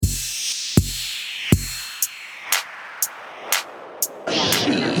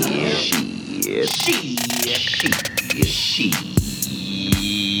Shit.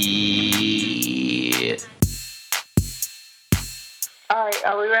 All right,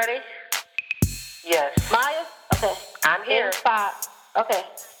 are we ready? Yes. Maya? Okay. I'm here. In five. Okay.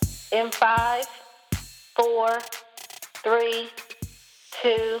 In 5, 4, 3,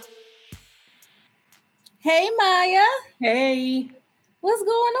 2. Hey, Maya. Hey, What's going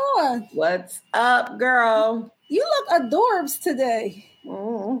on? what's up, girl? You look adorbs today.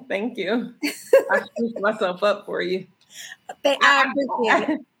 Thank you. I spruced myself up for you. I appreciate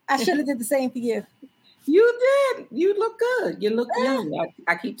it. I should have did the same for you. You did. You look good. You look young.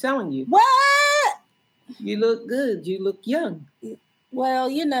 I keep telling you. What? You look good. You look young. Well,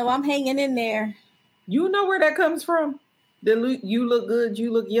 I'm hanging in there. You know where that comes from? You look good.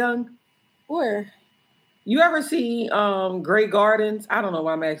 You look young. Where? You ever see Grey Gardens? I don't know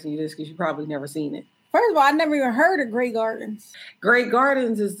why I'm asking you this because you probably never seen it. First of all, I never even heard of Grey Gardens. Grey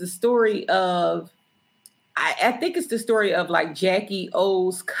Gardens is the story of, I think it's the story of like Jackie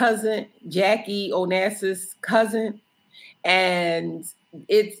O's cousin, Jackie Onassis' cousin. And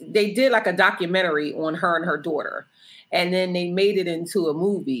they did like a documentary on her and her daughter. And then they made it into a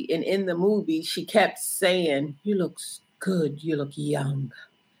movie. And in the movie, she kept saying, "You look good. You look young."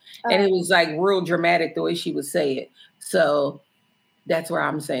 And it was like real dramatic the way she would say it. So that's where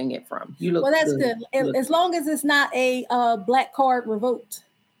I'm saying it from. You look well, that's good. good. As long as it's not a Black Card Revoked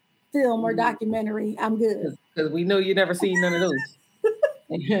film or documentary, I'm good. Because we know you never seen none of those.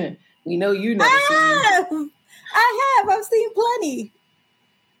 We know you never seen. I have. I've seen plenty.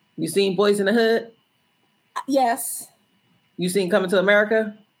 You seen Boys in the Hood? Yes. You seen Coming to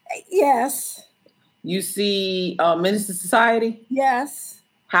America? Yes. You see Minister Society? Yes.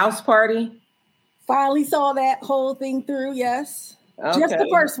 House Party? Finally saw that whole thing through, yes. Okay. Just the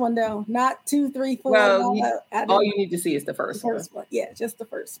first one, though. Not 2, 3, 4. Well, all you need to see is the first one. Yeah, just the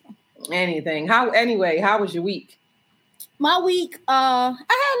first one. Anything. How was your week? My week, I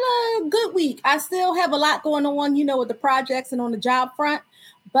had a good week. I still have a lot going on, with the projects and on the job front.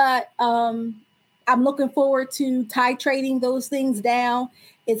 But I'm looking forward to titrating those things down.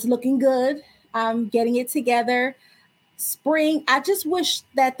 It's looking good. I'm getting it together. Spring, I just wish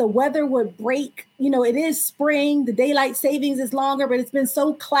that the weather would break. It is spring. The daylight savings is longer, but it's been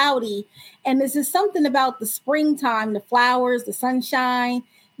so cloudy. And there's just something about the springtime, the flowers, the sunshine.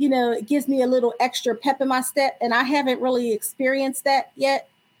 It gives me a little extra pep in my step. And I haven't really experienced that yet.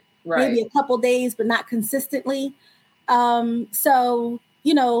 Right. Maybe a couple days, but not consistently. So,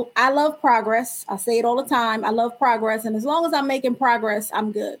 I love progress. I say it all the time. I love progress. And as long as I'm making progress,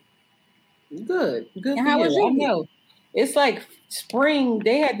 I'm good. Good. And how was you? I know. It's like spring.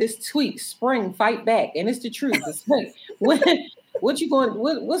 They had this tweet, "Spring, fight back," and it's the truth. It's like, what's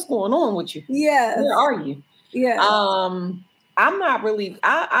going on with you? Yeah. Where are you? Yeah. I'm not really.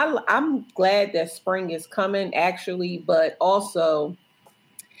 I'm glad that spring is coming, actually, but also,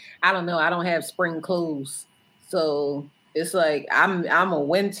 I don't know. I don't have spring clothes, so it's like I'm a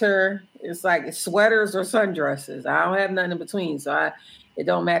winter. It's like sweaters or sundresses. I don't have nothing in between, so it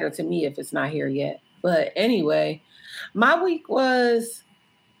don't matter to me if it's not here yet. But anyway. My week was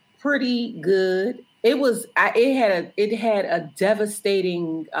pretty good. It had a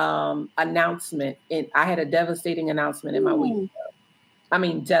devastating announcement. I had a devastating announcement in my week. I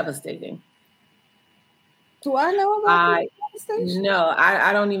mean, devastating. Do I know about devastation? No,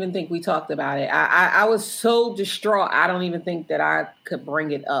 I don't even think we talked about it. I was so distraught. I don't even think that I could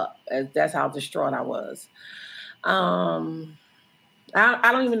bring it up. That's how distraught I was. I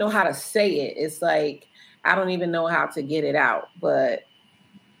don't even know how to say it. It's like, I don't even know how to get it out, but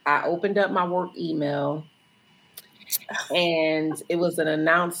I opened up my work email and it was an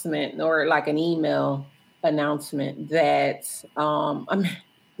announcement, or like an email announcement that,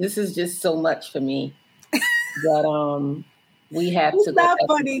 this is just so much for me, that, we have it's to go. It's not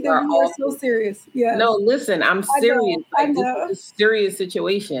funny because you are so serious. Yeah. No, listen, I'm serious. I know. This is a serious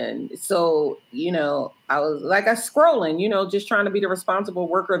situation. So, I was like, scrolling, just trying to be the responsible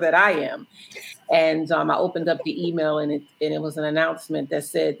worker that I am. And I opened up the email and it was an announcement that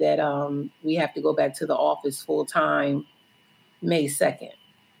said that we have to go back to the office full time May 2nd.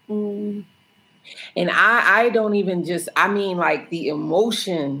 Mm. And I don't even like the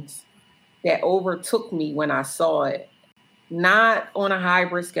emotions that overtook me when I saw it. Not on a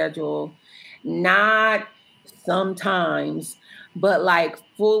hybrid schedule, not sometimes, but like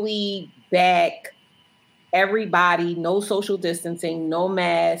fully back, everybody, no social distancing, no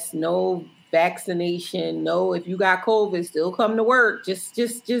mask, no vaccination, no, if you got COVID, still come to work. Just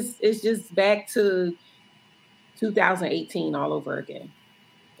it's just back to 2018 all over again.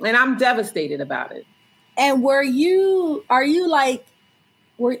 And I'm devastated about it. And are you like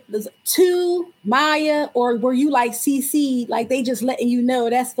to Maya, or were you like CC, like they just letting you know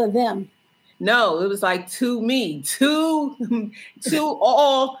that's for them? No, it was like to me, to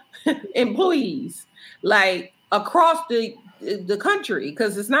all employees, like across the country,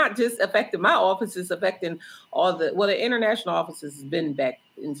 because it's not just affecting my office, it's affecting all the international offices has been back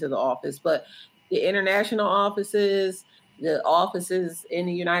into the office, but the international offices, the offices in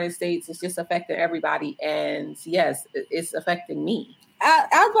the United States, it's just affecting everybody. And yes, it's affecting me. I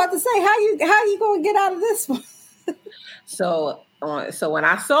was about to say, how you gonna get out of this one? So when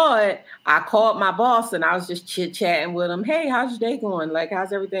I saw it, I called my boss and I was just chit-chatting with him. Hey, how's your day going? Like,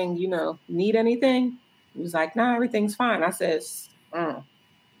 how's everything? Need anything? He was like, nah, everything's fine. I said,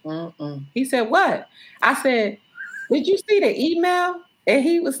 He said, what? I said, did you see the email? And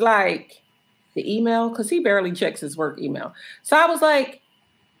he was like, the email? Because he barely checks his work email. So I was like,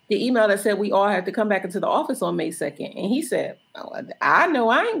 the email that said we all had to come back into the office on May 2nd. And he said, oh, I know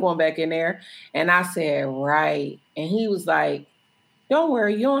I ain't going back in there. And I said, right. And he was like, don't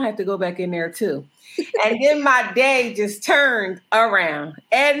worry, you don't have to go back in there too. And then my day just turned around.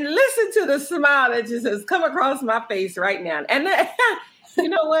 And listen to the smile that just has come across my face right now. And you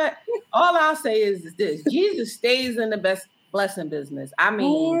know what? All I'll say is this. Jesus stays in the best blessing business. I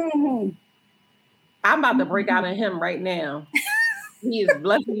mean, I'm about to break out of him right now. He is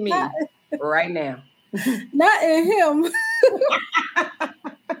blessing me right now. Not in him.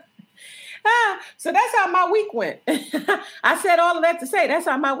 So that's how my week went. I said all of that to say that's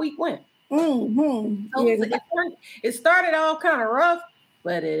how my week went. Mm-hmm. So it started all kind of rough,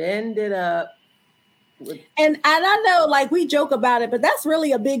 but it ended up with... And I know, like, we joke about it, but that's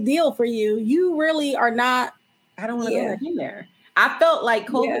really a big deal for you. You really are not... I don't want to go back in there. I felt like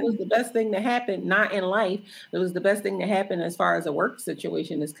COVID was the best thing to happen, not in life. It was the best thing to happen as far as a work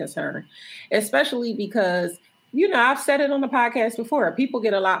situation is concerned, especially because, I've said it on the podcast before, people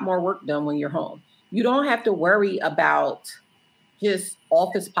get a lot more work done when you're home. You don't have to worry about just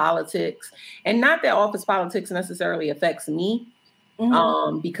office politics, and not that office politics necessarily affects me,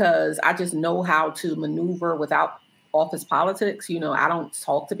 because I just know how to maneuver without office politics. I don't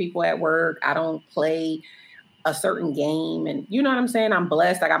talk to people at work. I don't play a certain game, and you know what I'm saying? I'm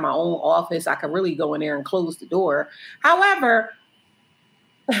blessed. I got my own office. I can really go in there and close the door. However,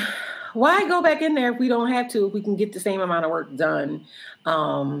 why go back in there if we don't have to, if we can get the same amount of work done,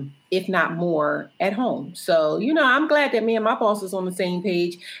 if not more, at home? So, I'm glad that me and my boss is on the same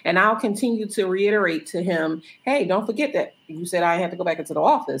page, and I'll continue to reiterate to him, hey, don't forget that you said I had to go back into the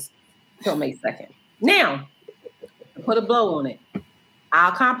office until May 2nd. Now, to put a blow on it,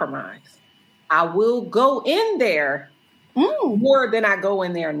 I'll compromise. I will go in there more than I go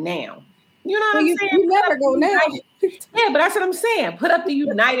in there now. You know what I'm saying? You never go now. Yeah, but that's what I'm saying. Put up the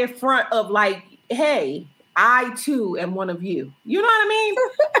united front of like, hey, I too am one of you. You know what I mean?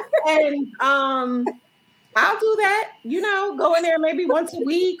 And I'll do that. Go in there maybe once a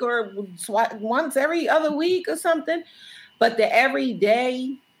week or once every other week or something. But the every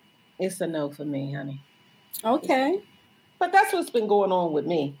day, it's a no for me, honey. Okay. But that's what's been going on with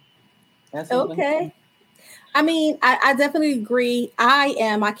me. Okay. I mean, I definitely agree.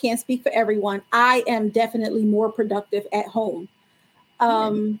 I can't speak for everyone. I am definitely more productive at home.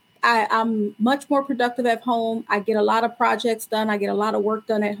 I'm much more productive at home. I get a lot of projects done. I get a lot of work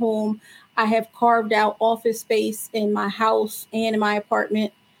done at home. I have carved out office space in my house and in my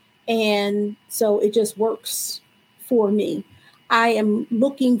apartment. And so it just works for me. I am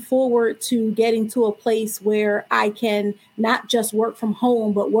looking forward to getting to a place where I can not just work from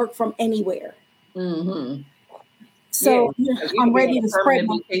home, but work from anywhere. Mm-hmm. So I'm ready to spread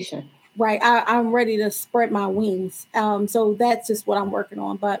my vacation. Right. I'm ready to spread my wings. So that's just what I'm working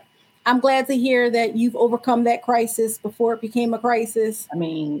on. But I'm glad to hear that you've overcome that crisis before it became a crisis. I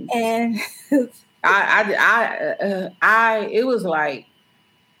mean, and it was like,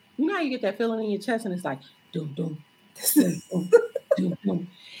 how you get that feeling in your chest and it's like, doom, doom.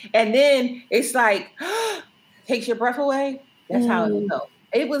 And then it's like takes your breath away. That's how it felt.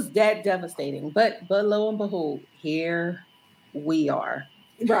 It was that devastating. But lo and behold, here we are.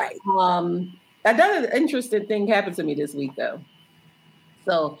 Right. Another interesting thing happened to me this week though.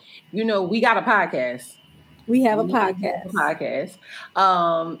 So, we got a podcast. We have a podcast.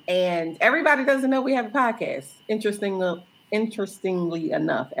 And everybody doesn't know we have a podcast. Interestingly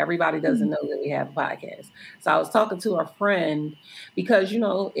enough, everybody doesn't know that we have a podcast. So I was talking to a friend because,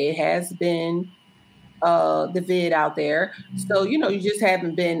 it has been the vid out there. So, you just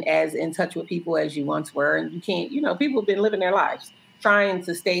haven't been as in touch with people as you once were. And you can't, people have been living their lives, trying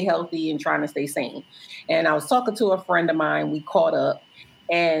to stay healthy and trying to stay sane. And I was talking to a friend of mine. We caught up.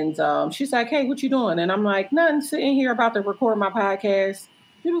 And she's like, hey, what you doing? And I'm like, nothing, sitting here about to record my podcast.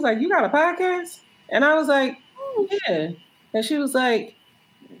 She was like, you got a podcast? And I was like, oh, yeah. And she was like,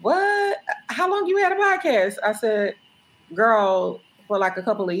 what? How long you had a podcast? I said, girl, for like a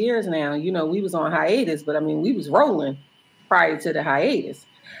couple of years now. You know, we was on hiatus, but I mean, we was rolling prior to the hiatus.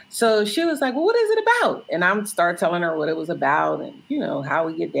 So she was like, well, what is it about? And I'm start telling her what it was about and, you know, how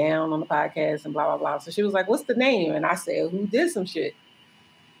we get down on the podcast and blah, blah, blah. So she was like, what's the name? And I said, who did some shit?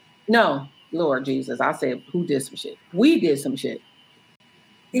 No, Lord Jesus. I said, who did some shit? We did some shit.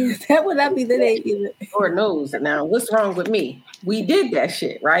 That would not be the name either. Lord knows. Now, what's wrong with me? We did that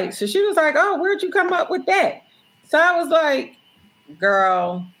shit, right? So she was like, oh, where'd you come up with that? So I was like,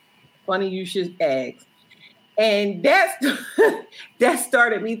 girl, funny you should ask. And that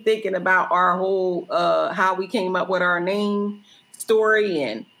started me thinking about our whole, how we came up with our name story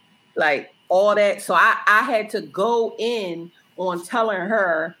and like all that. So I had to go in on telling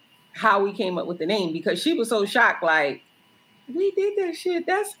her how we came up with the name because she was so shocked, like, we did that shit.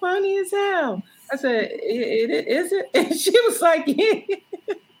 That's funny as hell. I said, is it? And she was like, yeah.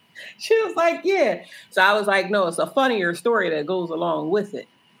 She was like, yeah. So I was like, no, it's a funnier story that goes along with it.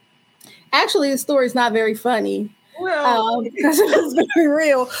 Actually, the story is not very funny. Well, because it was very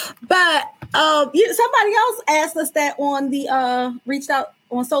real. But somebody else asked us that on the reached out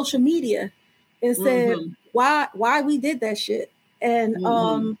on social media and said why we did that shit. And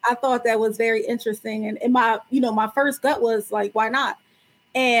I thought that was very interesting. And my first gut was like, why not?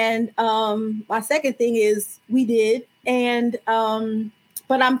 And my second thing is we did. And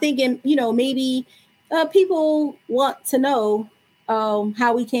but I'm thinking, maybe people want to know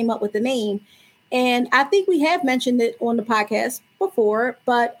how we came up with the name. And I think we have mentioned it on the podcast before,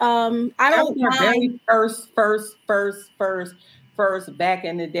 but I don't mind. Very first back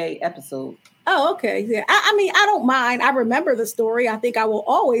in the day episode. Oh, okay. Yeah. I mean, I don't mind. I remember the story. I think I will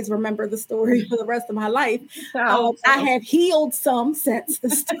always remember the story for the rest of my life. I have healed some since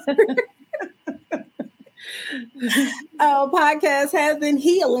the story. Podcast has been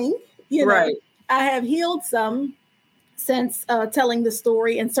healing. Right. I have healed some since telling the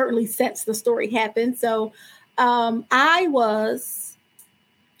story, and certainly since the story happened. So I was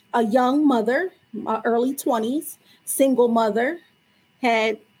a young mother, my early 20s, single mother,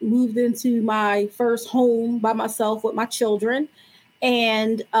 had moved into my first home by myself with my children.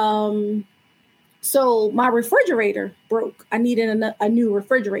 And so my refrigerator broke. I needed a new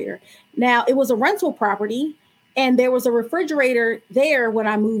refrigerator. Now, it was a rental property, and there was a refrigerator there when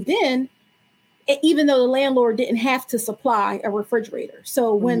I moved in, even though the landlord didn't have to supply a refrigerator.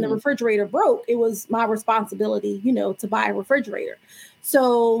 So when the refrigerator broke, it was my responsibility, to buy a refrigerator.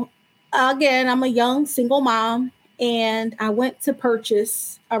 So again, I'm a young single mom, and I went to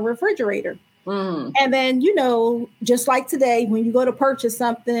purchase a refrigerator. And then, just like today, when you go to purchase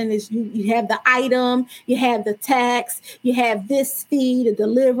something, is you have the item, you have the tax, you have this fee, the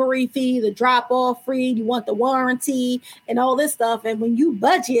delivery fee, the drop-off fee, you want the warranty and all this stuff. And when you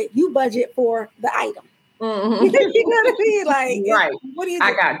budget for the item. You know what I mean? Like, right. What do you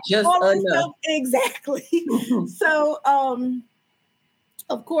I got just enough. Exactly. So,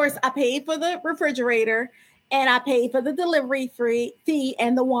 of course, I paid for the refrigerator, and I paid for the delivery fee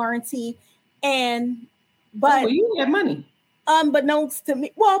and the warranty. But you get money. Unbeknownst to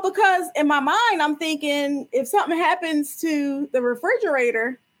me, well, because in my mind, I'm thinking if something happens to the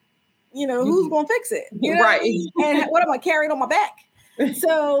refrigerator, who's going to fix it? Right. And what am I carrying on my back?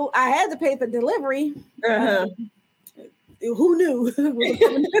 So I had to pay for delivery. Who knew?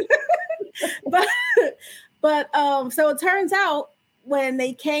 but so it turns out when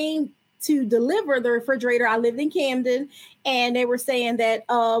they came to deliver the refrigerator, I lived in Camden, and they were saying that,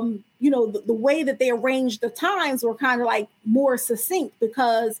 the way that they arranged the times were kind of like more succinct,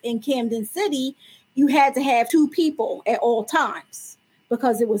 because in Camden City, you had to have 2 people at all times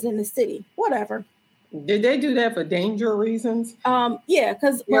because it was in the city. Whatever. Did they do that for danger reasons? Yeah,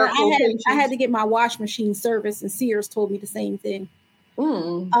 because I had to get my wash machine serviced, and Sears told me the same thing.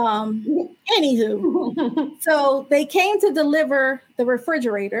 Anywho, so they came to deliver the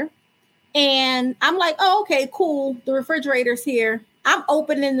refrigerator. And I'm like, oh, okay, cool. The refrigerator's here. I'm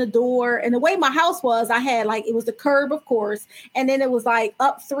opening the door. And the way my house was, I had it was the curb, of course. And then it was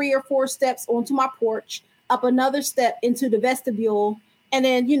up 3 or 4 steps onto my porch, up another step into the vestibule, and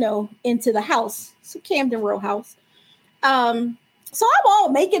then, into the house. It's a Camden Row house. So I'm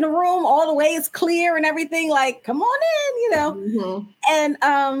all making the room all the way. It's clear and everything. Like, come on in,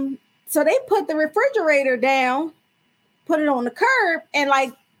 And so they put the refrigerator down, put it on the curb, and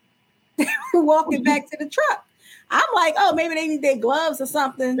they were walking back to the truck. I'm like, oh, maybe they need their gloves or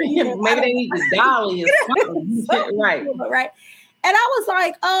something. Maybe they need the dolly or something. Right. And I was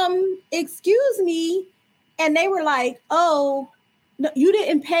like, excuse me. And they were like, oh, No, you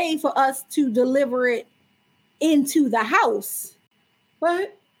didn't pay for us to deliver it into the house.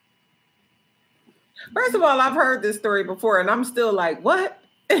 What? First of all, I've heard this story before, and I'm still like, what?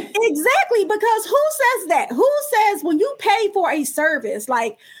 Exactly, because who says that? Who says when you pay for a service,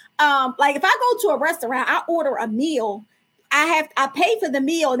 like if I go to a restaurant, I order a meal, I pay for the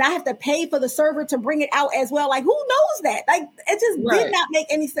meal, and I have to pay for the server to bring it out as well. Like, who knows that? Like, it just did not make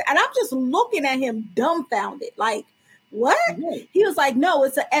any sense. And I'm just looking at him dumbfounded, like, what? Right. He was like, no,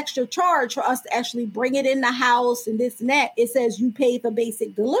 it's an extra charge for us to actually bring it in the house and this and that. It says you pay for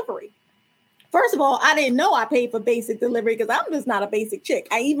basic delivery. First of all, I didn't know I paid for basic delivery because I'm just not a basic chick.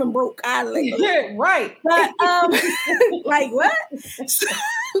 I even broke. Right. But like what?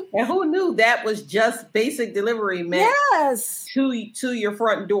 And who knew that was just basic delivery meant to your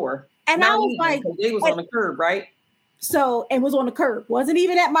front door? And not I was like, it was on the curb, right? So it was on the curb. Wasn't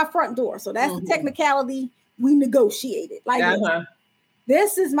even at my front door. So that's the technicality we negotiated. Like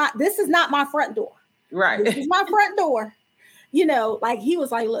this is not my front door. Right. This is my front door. You know, like he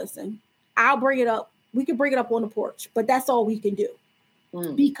was like, listen, I'll bring it up. We can bring it up on the porch, but that's all we can do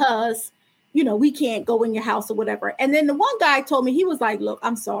because, you know, we can't go in your house or whatever. And then the one guy told me, he was like, look,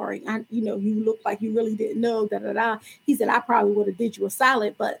 I'm sorry. You look like you really didn't know. He said, I probably would have did you a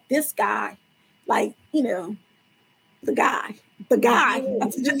solid, but this guy, like, you know, the guy, you know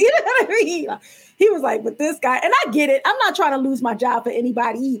what I mean? He was like, but this guy, and I get it. I'm not trying to lose my job for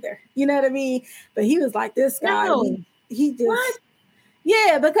anybody either. You know what I mean? But he was like, this guy, he just, what?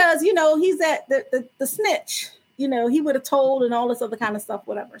 Yeah, because, you know, he's at the snitch, you know, he would have told and all this other kind of stuff,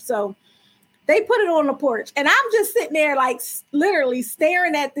 whatever. So they put it on the porch and I'm just sitting there like literally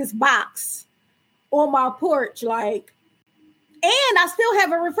staring at this box on my porch, like, and I still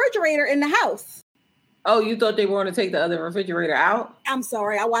have a refrigerator in the house. Oh, you thought they were going to take the other refrigerator out? I'm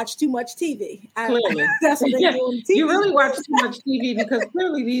sorry. I watch too much TV. Clearly. That's what they do on TV. You really watch too much TV because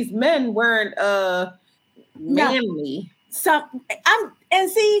clearly these men weren't manly. I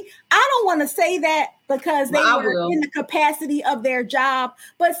don't want to say that because they were in the capacity of their job.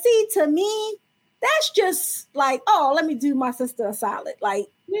 But see, to me, that's just like, oh, let me do my sister a solid. Like,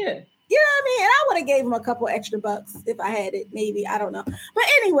 yeah. You know what I mean? And I would have gave him a couple extra bucks if I had it, maybe. I don't know. But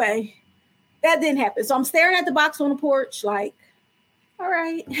anyway, that didn't happen. So I'm staring at the box on the porch like, all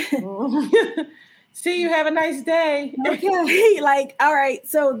right. See you, have a nice day. Okay. Like, all right.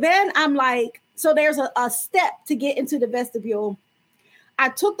 So then I'm like, so there's a step to get into the vestibule. I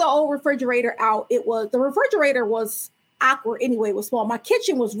took the old refrigerator out. The refrigerator was awkward anyway. It was small. My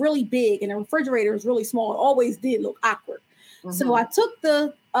kitchen was really big and the refrigerator was really small. It always did look awkward. Mm-hmm. So I took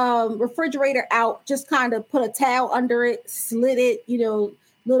the refrigerator out, just kind of put a towel under it, slid it, you know,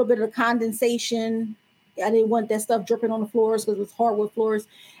 a little bit of condensation. I didn't want that stuff dripping on the floors because it was hardwood floors.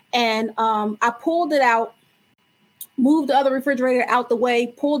 And I pulled it out, moved the other refrigerator out the way,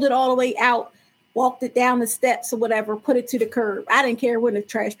 pulled it all the way out, walked it down the steps or whatever, put it to the curb. I didn't care when the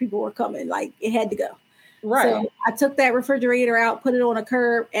trash people were coming. Like, it had to go. Right. So I took that refrigerator out, put it on a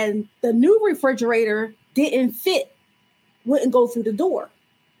curb, and the new refrigerator didn't fit, wouldn't go through the door.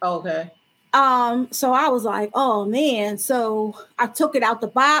 Okay. So I was like, oh man. So I took it out the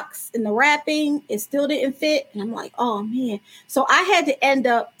box and the wrapping, it still didn't fit. And I'm like, oh man. So I had to end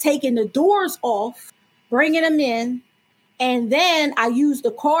up taking the doors off, bringing them in. And then I used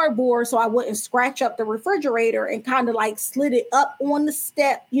the cardboard so I wouldn't scratch up the refrigerator and kind of like slid it up on the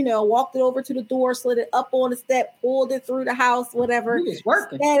step, you know, walked it over to the door, slid it up on the step, pulled it through the house, whatever. It was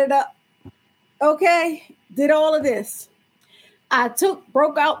working. Set it up. Okay. Did all of this. I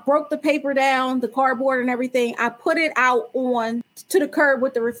broke the paper down, the cardboard and everything. I put it out on to the curb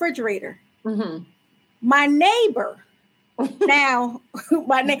with the refrigerator. Mm-hmm. My neighbor, now,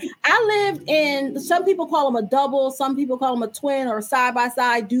 I lived in, some people call them a double, some people call them a twin or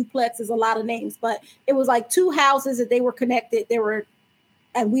side-by-side duplex, is a lot of names, but it was like two houses that they were connected.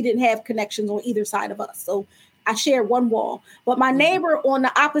 And we didn't have connections on either side of us. So I shared one wall. But my neighbor on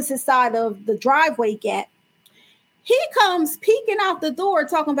the opposite side of the driveway gap, he comes peeking out the door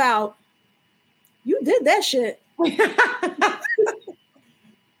talking about, you did that shit. And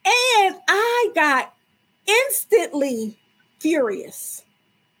I got instantly furious.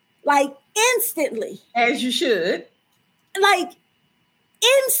 Like instantly. As you should. Like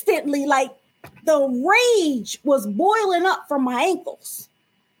instantly, like the rage was boiling up from my ankles.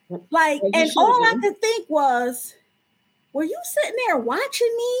 Like, and all I could think was, were you sitting there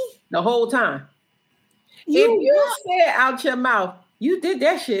watching me? The whole time. If you said out your mouth, you did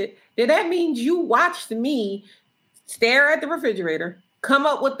that shit, then that means you watched me stare at the refrigerator, come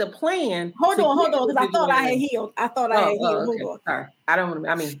up with the plan. Hold on, because I thought I had healed. I had healed. Okay. Sorry. I don't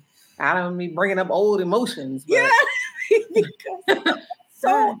want to be bringing up old emotions. But yeah. because I'm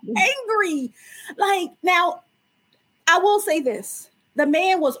so angry. Like, now, I will say this. The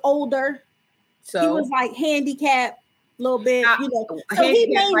man was older. So he was like handicapped a little bit, you know. So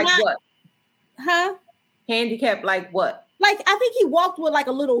he handicapped may like not, what? huh? Handicapped like what? Like, I think he walked with like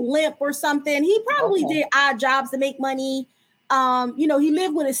a little limp or something. He probably Okay. did odd jobs to make money. You know, he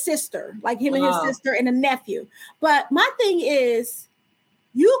lived with his sister, like him and his sister and a nephew. But my thing is,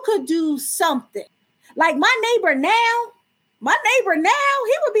 you could do something. Like my neighbor now,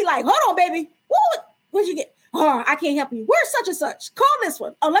 he would be like, hold on, baby. What'd you get? Oh, I can't help you. Where's such and such? Call this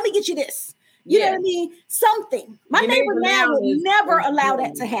one. Oh, let me get you this. You know what I mean? Something. My neighbor now would never allow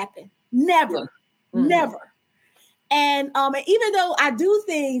that to happen. Never. Mm-hmm. Never. And even though I do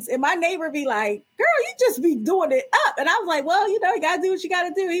things and my neighbor be like, girl, you just be doing it up. And I was like, well, you know, you got to do what you got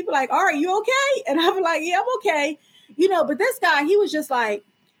to do. He'd be like, all right, you okay? And I'm like, yeah, I'm okay. You know, but this guy, he was just like,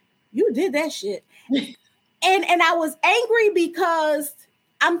 you did that shit. and I was angry because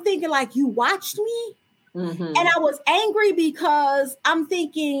I'm thinking like, you watched me. Mm-hmm. And I was angry because I'm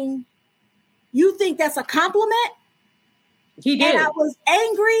thinking, you think that's a compliment? He did. And I was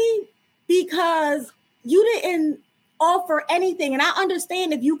angry because you didn't offer anything. And I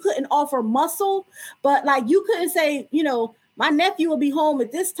understand if you couldn't offer muscle, but like you couldn't say, you know, my nephew will be home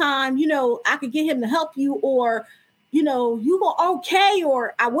at this time, you know, I could get him to help you, or, you know, you go okay,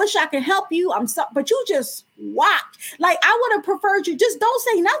 or I wish I could help you. I'm sorry, but you just watch. Like I would have preferred you just don't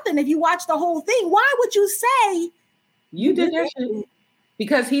say nothing if you watch the whole thing. Why would you say you did that shit?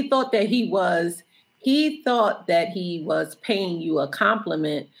 Because he thought that he was paying you a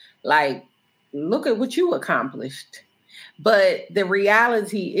compliment, like, look at what you accomplished. But the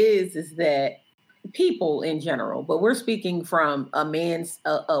reality is that people in general, but we're speaking from a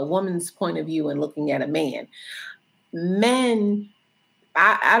woman's point of view and looking at a man. Men,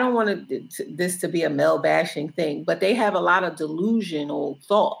 I don't want this to be a male bashing thing, but they have a lot of delusional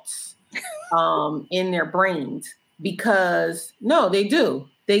thoughts in their brains because they do.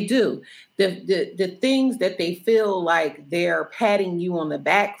 The things that they feel like they're patting you on the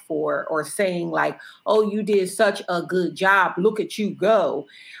back for, or saying like, oh, you did such a good job, look at you go,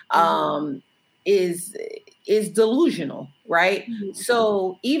 is delusional, right? Mm-hmm.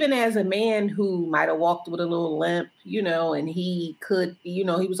 So even as a man who might have walked with a little limp, you know, and he could, you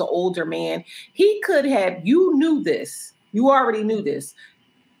know, he was an older man, he could have, you already knew this,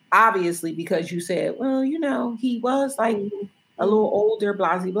 obviously, because you said, well, you know, he was like a little older,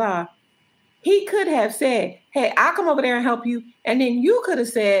 blah, blah, blah. He could have said, hey, I'll come over there and help you. And then you could have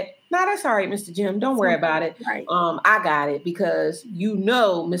said, no, that's all right, Mr. Jim. Don't worry about it. Right. I got it, because you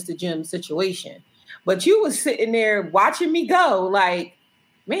know Mr. Jim's situation. But you was sitting there watching me go like,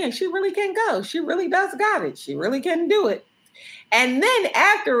 man, she really can go. She really does got it. She really can do it. And then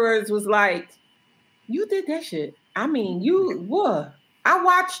afterwards was like, you did that shit. I mean, I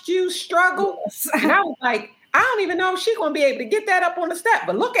watched you struggle. Yes. And I was like, I don't even know if she's going to be able to get that up on the step,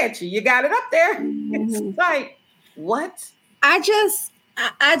 but look at you. You got it up there. Mm-hmm. It's like, what? I just,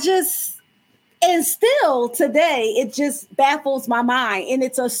 and still today, it just baffles my mind. And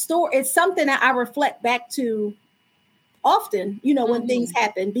it's a story. It's something that I reflect back to often, you know, when things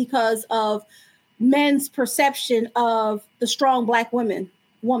happen, because of men's perception of the strong Black woman,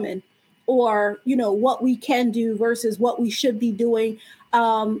 or, you know, what we can do versus what we should be doing.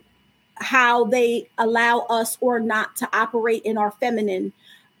 How they allow us or not to operate in our feminine,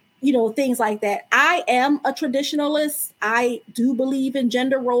 you know, things like that. I am a traditionalist. I do believe in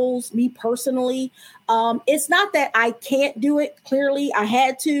gender roles, me personally. It's not that I can't do it. Clearly, I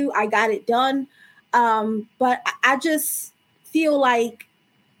had to. I got it done. But I just feel like,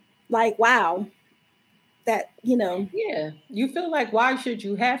 wow, that, you know. Yeah, you feel like, why should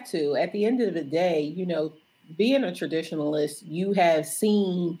you have to? At the end of the day, you know, being a traditionalist, you have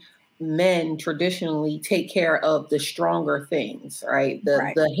seen men traditionally take care of the stronger things, right?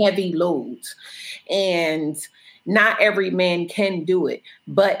 The heavy loads. And not every man can do it,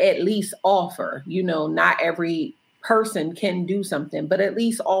 but at least offer, you know, not every person can do something, but at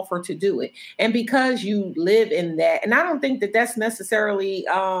least offer to do it. And because you live in that, and I don't think that that's necessarily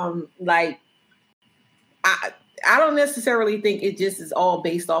I don't necessarily think it just is all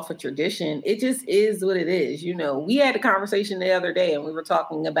based off of tradition. It just is what it is. You know, we had a conversation the other day and we were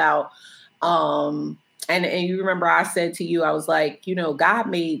talking about, and you remember I said to you, I was like, you know, God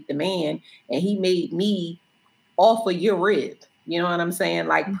made the man and he made me off of your rib. You know what I'm saying?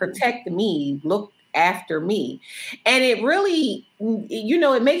 Like, protect me, look after me. And it really, you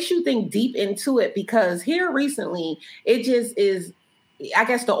know, it makes you think deep into it, because here recently, it just is, I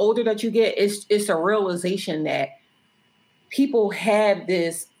guess the older that you get, it's a realization that people have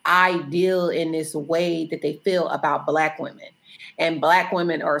this ideal in this way that they feel about Black women. And Black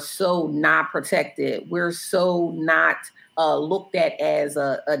women are so not protected. We're so not looked at as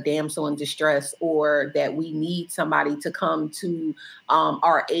a damsel in distress, or that we need somebody to come to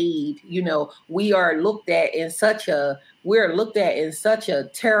our aid. You know, we're looked at in such a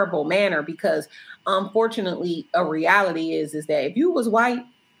terrible manner, because unfortunately, a reality is that if you was white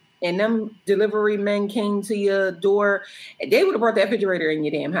and them delivery men came to your door, they would have brought that refrigerator in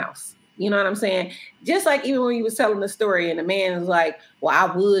your damn house. You know what I'm saying? Just like even when you was telling the story and the man was like, well,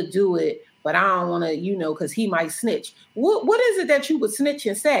 I would do it, but I don't want to, you know, because he might snitch. What is it that you would snitch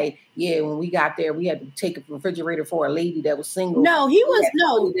and say? Yeah, when we got there, we had to take a refrigerator for a lady that was single. No,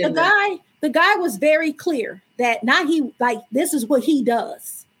 the guy was very clear that this is what he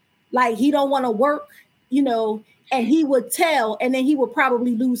does. Like, he don't want to work, you know, and he would tell, and then he would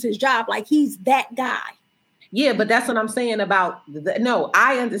probably lose his job. Like, he's that guy. Yeah, but that's what I'm saying about no,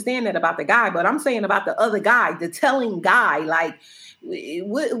 I understand that about the guy, but I'm saying about the other guy, the telling guy, like,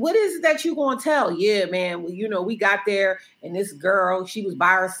 what is it that you gonna tell? Yeah, man, well, you know, we got there and this girl, she was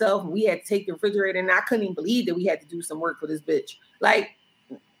by herself and we had to take the refrigerator, and I couldn't even believe that we had to do some work for this bitch. Like,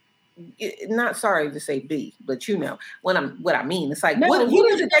 not sorry to say B, but you know what I mean. It's like, no, what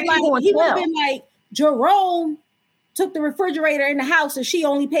is it that you gonna he would tell? have been like, Jerome took the refrigerator in the house and she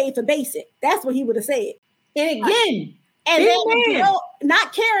only paid for basic. That's what he would have said. And again, and then Jerome,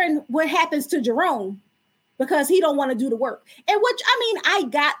 not caring what happens to Jerome, because he don't want to do the work. And which, I mean, I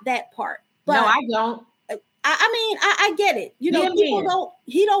got that part. But no, I don't. I get it. You know,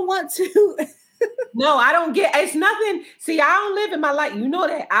 he don't want to. No, I don't get, it's nothing. See, I don't live in my life. You know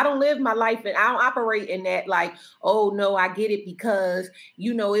that I don't live my life and I don't operate in that like, oh no, I get it because,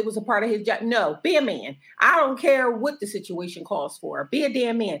 you know, it was a part of his job. No, be a man. I don't care what the situation calls for. Be a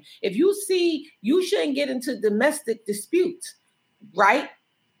damn man. If you see, you shouldn't get into domestic disputes, right?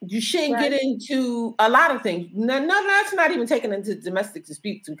 You shouldn't get into a lot of things. No, that's not even taken into domestic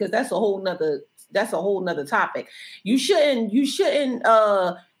disputes, because that's a whole nother topic. You shouldn't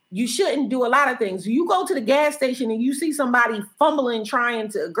do a lot of things. You go to the gas station and you see somebody fumbling,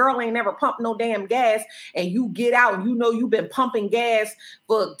 a girl ain't never pumped no damn gas, and you get out and you know you've been pumping gas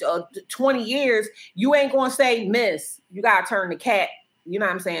for 20 years. You ain't going to say, miss, you got to turn the cat, you know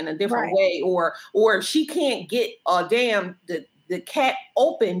what I'm saying, a different way. Or if she can't get the cat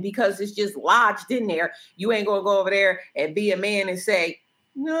open because it's just lodged in there, you ain't going to go over there and be a man and say,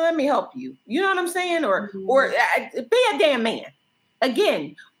 no, let me help you. You know what I'm saying? Or be a damn man.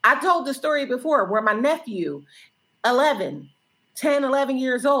 Again, I told the story before where my nephew, 10, 11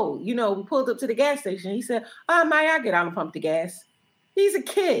 years old, you know, we pulled up to the gas station. He said, oh, Maya, I get out and pump the gas. He's a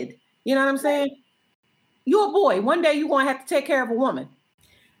kid. You know what I'm saying? You're a boy. One day you're going to have to take care of a woman.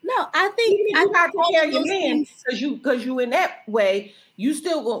 No, I think you got to take care of your man, because you in that way, you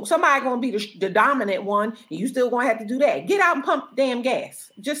still somebody going to be the dominant one, and you still going to have to do that. Get out and pump damn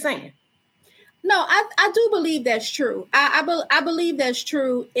gas. Just saying. No, I do believe that's true. I believe that's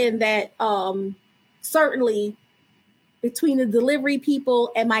true in that certainly between the delivery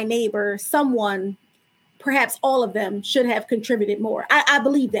people and my neighbor, someone, perhaps all of them, should have contributed more. I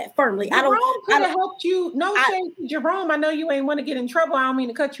believe that firmly. Jerome could have helped you. No shade to Jerome. I know you ain't want to get in trouble. I don't mean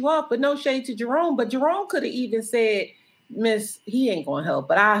to cut you off, but no shade to Jerome. But Jerome could have even said, miss, he ain't going to help,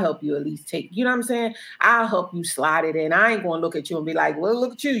 but I'll help you at least take, you know what I'm saying? I'll help you slide it in. I ain't going to look at you and be like, well,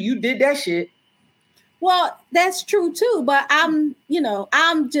 look at you. You did that shit. Well, that's true too, but I'm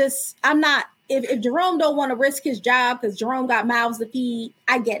not, if Jerome don't want to risk his job because Jerome got mouths to feed,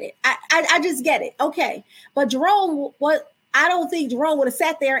 I get it. I just get it. Okay. But Jerome, I don't think Jerome would have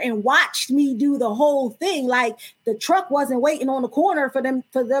sat there and watched me do the whole thing. Like, the truck wasn't waiting on the corner for them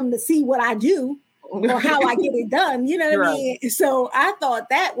to see what I do or how I get it done. You know what I mean? So I thought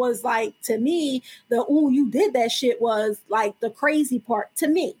that was like, to me, you did that shit was like the crazy part to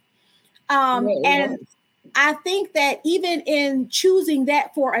me. And I think that even in choosing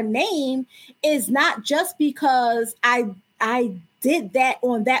that for a name is not just because I did that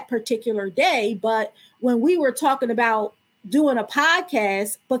on that particular day, but when we were talking about doing a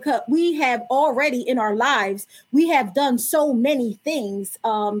podcast, because we have already in our lives, we have done so many things,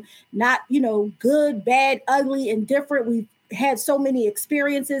 not, good, bad, ugly, and different. We've had so many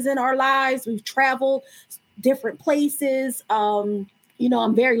experiences in our lives. We've traveled different places.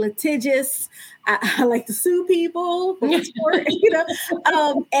 I'm very litigious. I like to sue people, and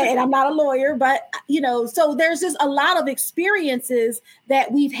I'm not a lawyer, but, so there's just a lot of experiences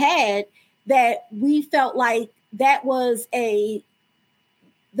that we've had that we felt like that was it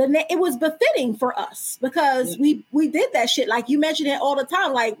was befitting for us, because we did that shit. Like, you mention it all the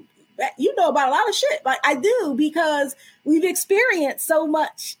time. Like, you know about a lot of shit. Like I do, because we've experienced so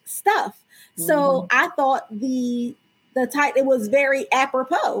much stuff. So I thought the type, it was very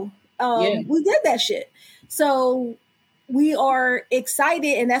apropos. We did that shit. So we are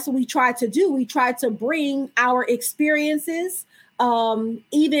excited, and that's what we try to do. We try to bring our experiences,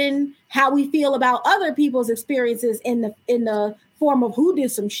 even how we feel about other people's experiences in the form of who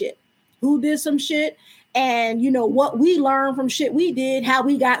did some shit, and what we learned from shit we did, how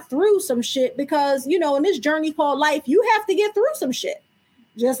we got through some shit, because in this journey called life, you have to get through some shit,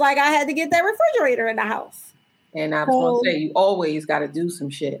 just like I had to get that refrigerator in the house. And I was going to say, you always got to do some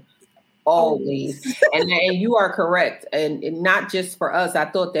shit. Always. and you are correct. And not just for us. I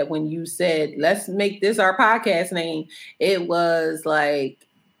thought that when you said, let's make this our podcast name, it was like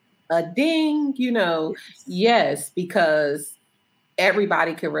a ding, yes, because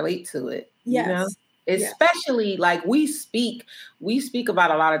everybody can relate to it. Yes. Especially like we speak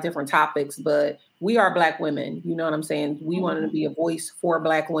about a lot of different topics, but we are Black women. You know what I'm saying? We wanted to be a voice for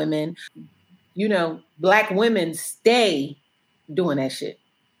Black women. Black women stay doing that shit.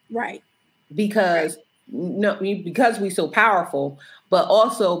 Right. Because we so powerful, but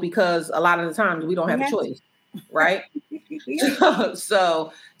also because a lot of the times we don't have a choice, right?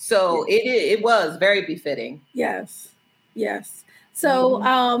 so it was very befitting. Yes. So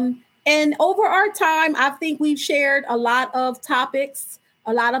and over our time, I think we've shared a lot of topics,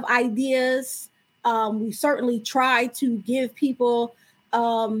 a lot of ideas. We certainly try to give people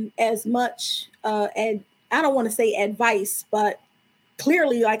as much and I don't want to say advice, but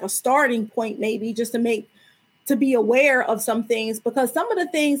clearly like a starting point, maybe just to be aware of some things, because some of the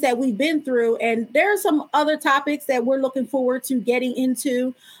things that we've been through, and there are some other topics that we're looking forward to getting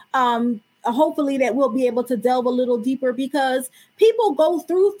into. Hopefully that we'll be able to delve a little deeper, because people go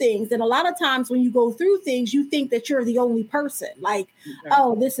through things. And a lot of times when you go through things, you think that you're the only person. Like,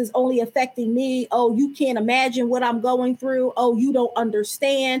 oh, this is only affecting me. Oh, you can't imagine what I'm going through. Oh, you don't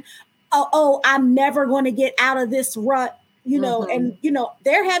understand. Oh, I'm never going to get out of this rut. And,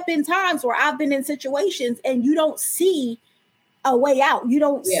 there have been times where I've been in situations and you don't see a way out. You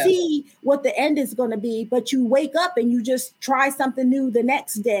don't see what the end is going to be, but you wake up and you just try something new the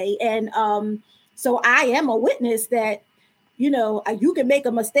next day. And so I am a witness that, you can make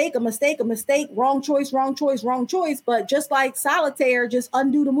a mistake, wrong choice. But just like solitaire, just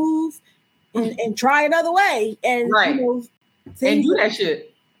undo the move and try another way. And, and do that shit.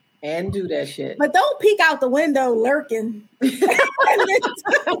 And do that shit. But don't peek out the window lurking. Don't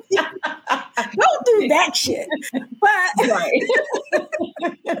do that shit. But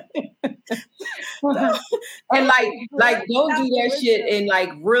and like don't do that shit and like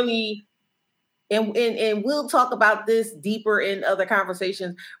really and we'll talk about this deeper in other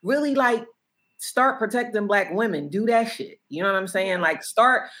conversations. Really like start protecting Black women. Do that shit. You know what I'm saying? Like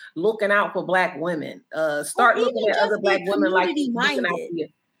start looking out for Black women. Start looking at other Black women like looking out for you.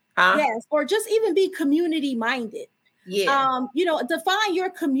 Huh? Yes, or just even be community minded. Yeah. Define your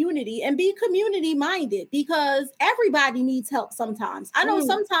community and be community minded, because everybody needs help sometimes. I know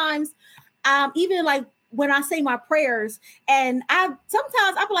sometimes, even like when I say my prayers, and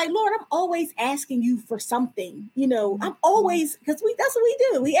sometimes I'll be like, Lord, I'm always asking you for something. I'm always, because that's what we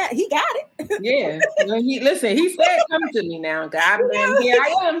do. He got it. Yeah. He said, come to me now, God. And here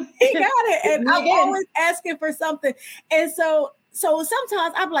I am. He got it. And I'm always asking for something. And so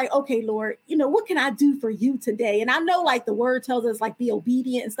sometimes I'm like, okay, Lord, what can I do for you today? And I know like the word tells us like be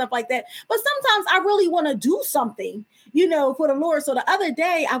obedient and stuff like that. But sometimes I really want to do something, for the Lord. So the other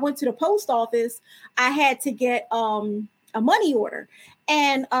day I went to the post office. I had to get a money order.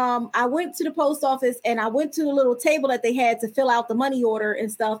 And I went to the post office and I went to the little table that they had to fill out the money order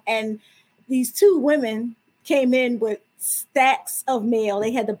and stuff. And these two women came in with stacks of mail.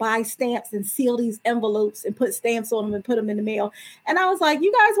 They had to buy stamps and seal these envelopes and put stamps on them and put them in the mail. And I was like,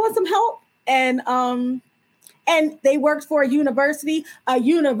 you guys want some help? And they worked for a university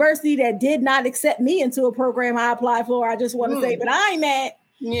that did not accept me into a program I applied for. I just want to say, but I ain't mad.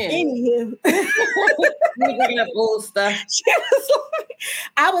 Yeah. Anywho. You're bringing up old stuff.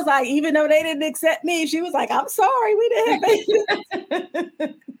 I was like, even though they didn't accept me, she was like, I'm sorry, we didn't make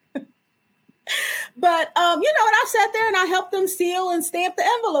it. But, and I sat there and I helped them seal and stamp the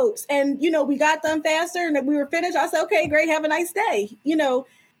envelopes. And, we got done faster and we were finished. I said, okay, great. Have a nice day.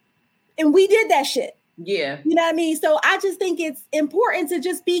 And we did that shit. Yeah. You know what I mean? So I just think it's important to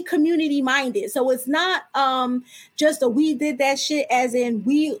just be community minded. So it's not just a we did that shit as in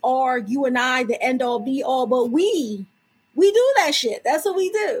we are, you and I, the end all be all, but we do that shit. That's what we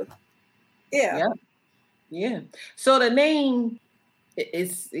do. Yeah. Yeah. So the name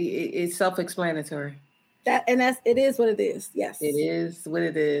is self-explanatory. It is what it is. Yes. It is what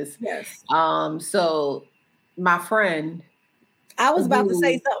it is. Yes. So my friend. I was about to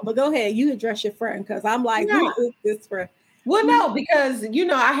say something, but go ahead. You address your friend because I'm like, who is this friend? Well, no, because,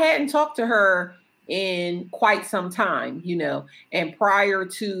 I hadn't talked to her in quite some time, and prior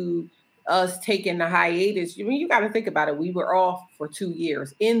to us taking the hiatus, you got to think about it. We were off for 2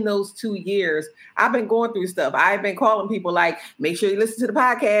 years. In those 2 years, I've been going through stuff. I've been calling people like, make sure you listen to the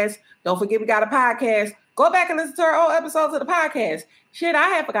podcast. Don't forget we got a podcast. Go back and listen to our old episodes of the podcast. Shit, I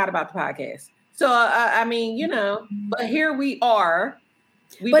had forgot about the podcast. So, but here we are.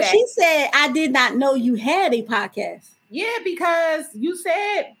 But she said, I did not know you had a podcast. Yeah, because you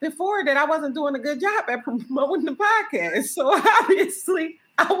said before that I wasn't doing a good job at promoting the podcast. So obviously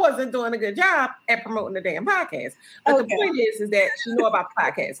I wasn't doing a good job at promoting the damn podcast. But the point is that you know about the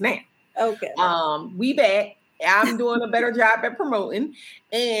podcast now. Okay. We back. I'm doing a better job at promoting.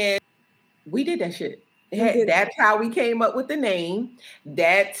 And we did that shit. That's how we came up with the name.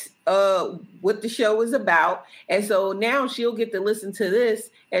 That's what the show is about. And so now she'll get to listen to this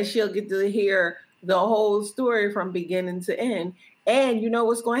and she'll get to hear the whole story from beginning to end. And you know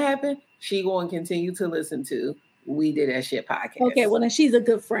what's going to happen? She going to continue to listen to We Did That Shit podcast. Okay, well, then she's a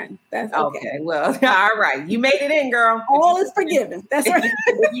good friend. That's okay. Well, all right. You made it in, girl. All is forgiven. That's right.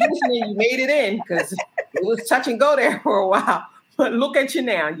 You made it in because it was touch and go there for a while. But look at you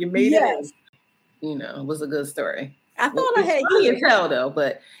now. You made it in. It was a good story. I thought I had funny as hell though,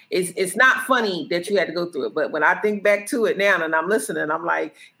 but it's not funny that you had to go through it. But when I think back to it now and I'm listening, I'm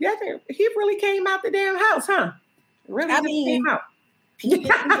like, yeah, he really came out the damn house, huh? Really came out. Who does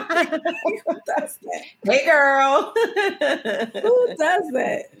that? Hey girl. Who does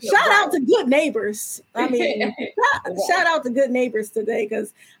that? Shout out to Good Neighbors. I mean, shout out to Good Neighbors today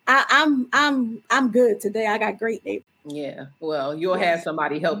because I'm good today. I got great neighbors. Yeah. Well, you'll have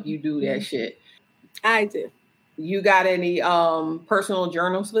somebody help you do that shit. I do. You got any personal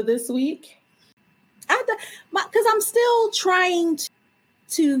journals for this week? Because I'm still trying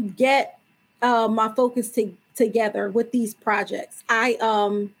to get my focus together with these projects.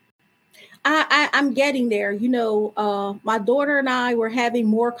 I'm getting there. My daughter and I were having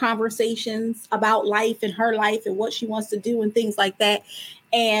more conversations about life and her life and what she wants to do and things like that.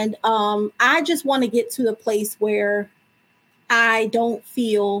 And I just want to get to the place where I don't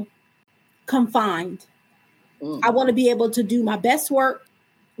feel confined. I want to be able to do my best work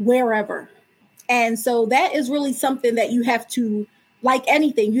wherever. And so that is really something that you have to, like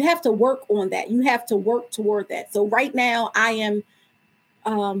anything, you have to work on that. You have to work toward that. So right now I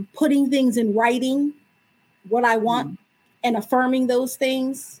am putting things in writing, what I want, and affirming those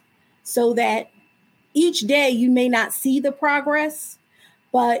things so that each day you may not see the progress,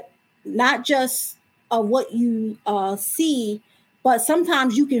 but not just what you see, but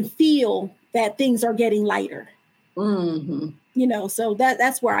sometimes you can feel that things are getting lighter. Mm-hmm. So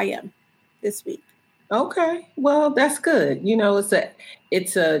that's where I am this week. Okay. Well, that's good.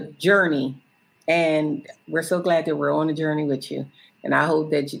 It's a journey, and we're so glad that we're on a journey with you. And I hope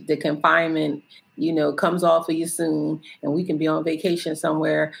that the confinement, comes off of you soon and we can be on vacation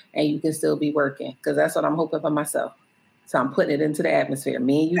somewhere and you can still be working, because that's what I'm hoping for myself. So I'm putting it into the atmosphere.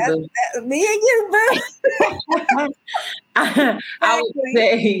 Me and you, boo. Me and you, boo. I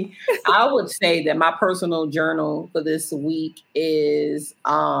would say that my personal journal for this week is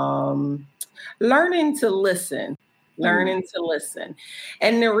learning to listen. Learning to listen.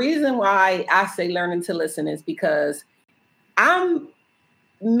 And the reason why I say learning to listen is because I'm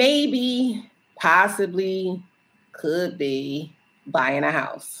possibly could be buying a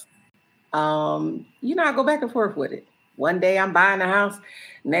house. I go back and forth with it. One day I'm buying a house.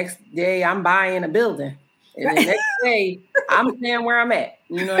 Next day I'm buying a building. And the next day I'm staying where I'm at.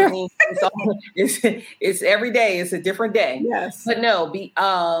 You know what I mean? It's every day. It's a different day. Yes. But no,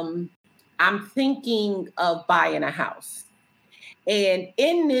 I'm thinking of buying a house. And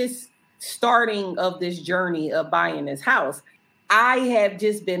in this starting of this journey of buying this house, I have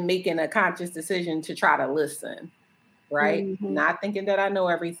just been making a conscious decision to try to listen, right? Mm-hmm. Not thinking that I know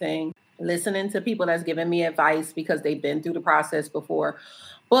everything, listening to people that's giving me advice because they've been through the process before,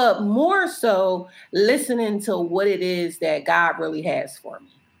 but more so listening to what it is that God really has for me.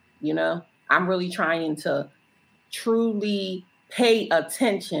 I'm really trying to truly pay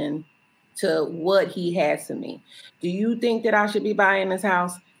attention to what he has to me. Do you think that I should be buying this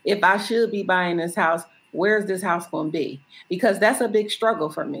house? If I should be buying this house, where's this house going to be? Because that's a big struggle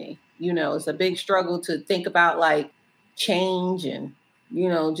for me. It's a big struggle to think about like change and,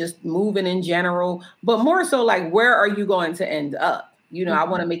 just moving in general, but more so like, where are you going to end up? You know, I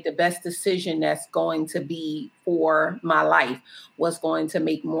want to make the best decision that's going to be for my life, what's going to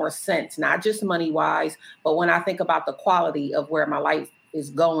make more sense, not just money wise, but when I think about the quality of where my life is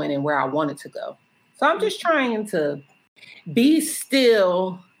going and where I want it to go. So I'm just trying to be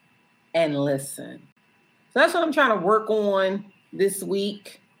still and listen. So that's what I'm trying to work on this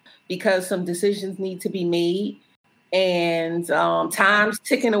week, because some decisions need to be made, and time's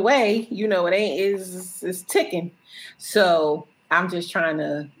ticking away. You know, it's ticking. So I'm just trying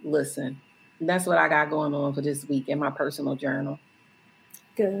to listen. That's what I got going on for this week in my personal journal.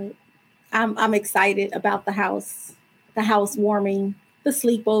 Good. I'm excited about the housewarming, the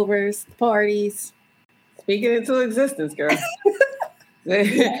sleepovers, the parties. Speak it into existence, girl.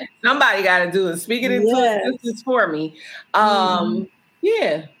 Somebody got to do it. Speak it into existence for me.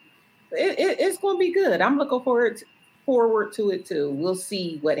 Yeah, it's going to be good. I'm looking forward to it too. We'll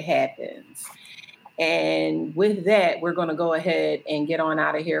see what happens. And with that, we're going to go ahead and get on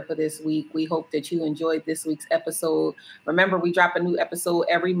out of here for this week. We hope that you enjoyed this week's episode. Remember, we drop a new episode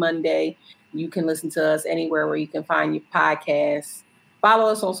every Monday. You can listen to us anywhere where you can find your podcasts.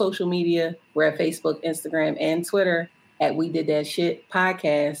 Follow us on social media. We're at Facebook, Instagram, and Twitter at We Did That Shit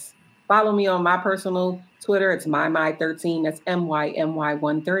Podcast. Follow me on my personal Twitter. It's my13. That's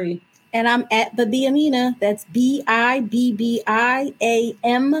MYMY13. And I'm at the Bibiana. That's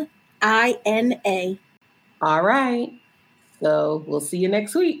BIBBIAMINA. All right. So we'll see you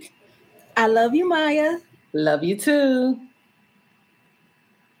next week. I love you, Maya. Love you too.